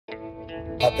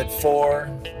up at 4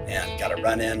 and got to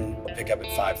run in, pick up at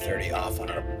 5:30 off on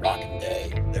a rocking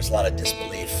day. There's a lot of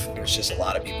disbelief. There's just a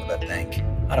lot of people that think,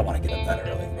 I don't want to get up that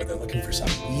early, or they're looking for some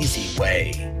easy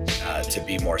way to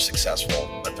be more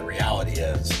successful. But the reality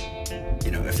is,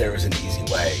 you know, if there was an easy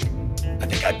way, I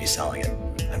think I'd be selling it.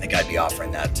 I think I'd be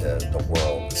offering that to the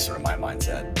world. Is sort of my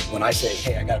mindset. When I say,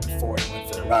 hey, I got up at 4 and I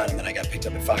went for a run, and then I got picked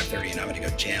up at 5:30 and I'm going to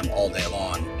go jam all day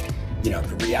long, you know,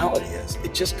 the reality is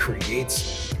it just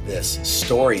creates this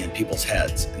story in people's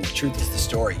heads. And the truth is, the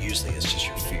story usually is just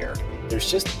your fear. There's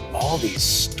just all these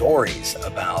stories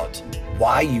about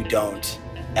why you don't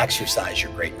exercise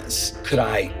your greatness. Could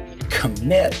I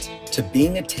commit to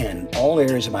being a 10 in all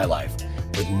areas of my life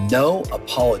with no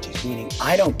apologies, meaning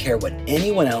I don't care what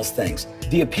anyone else thinks.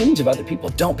 The opinions of other people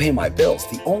don't pay my bills.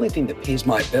 The only thing that pays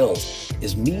my bills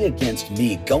is me against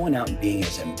me, going out and being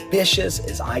as ambitious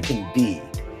as I can be,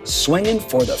 swinging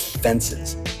for the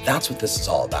fences. That's what this is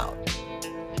all about.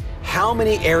 How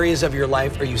many areas of your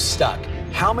life are you stuck?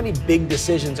 How many big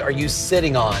decisions are you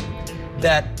sitting on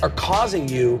that are causing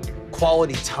you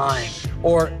quality time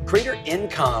or greater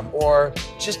income or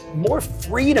just more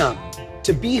freedom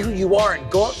to be who you are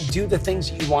and go out and do the things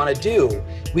that you want to do?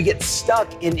 We get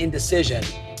stuck in indecision,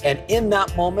 and in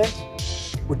that moment,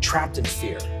 we're trapped in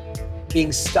fear,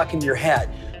 being stuck in your head.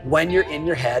 When you're in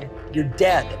your head, you're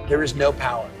dead. There is no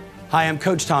power. Hi, I'm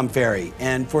Coach Tom Ferry,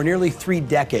 and for nearly 3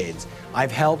 decades,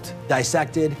 I've helped,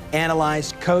 dissected,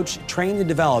 analyzed, coached, trained, and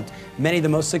developed many of the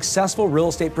most successful real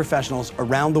estate professionals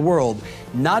around the world,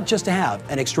 not just to have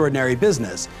an extraordinary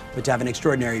business, but to have an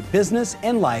extraordinary business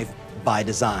and life by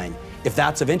design. If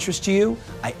that's of interest to you,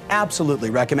 I absolutely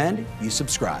recommend you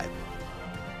subscribe.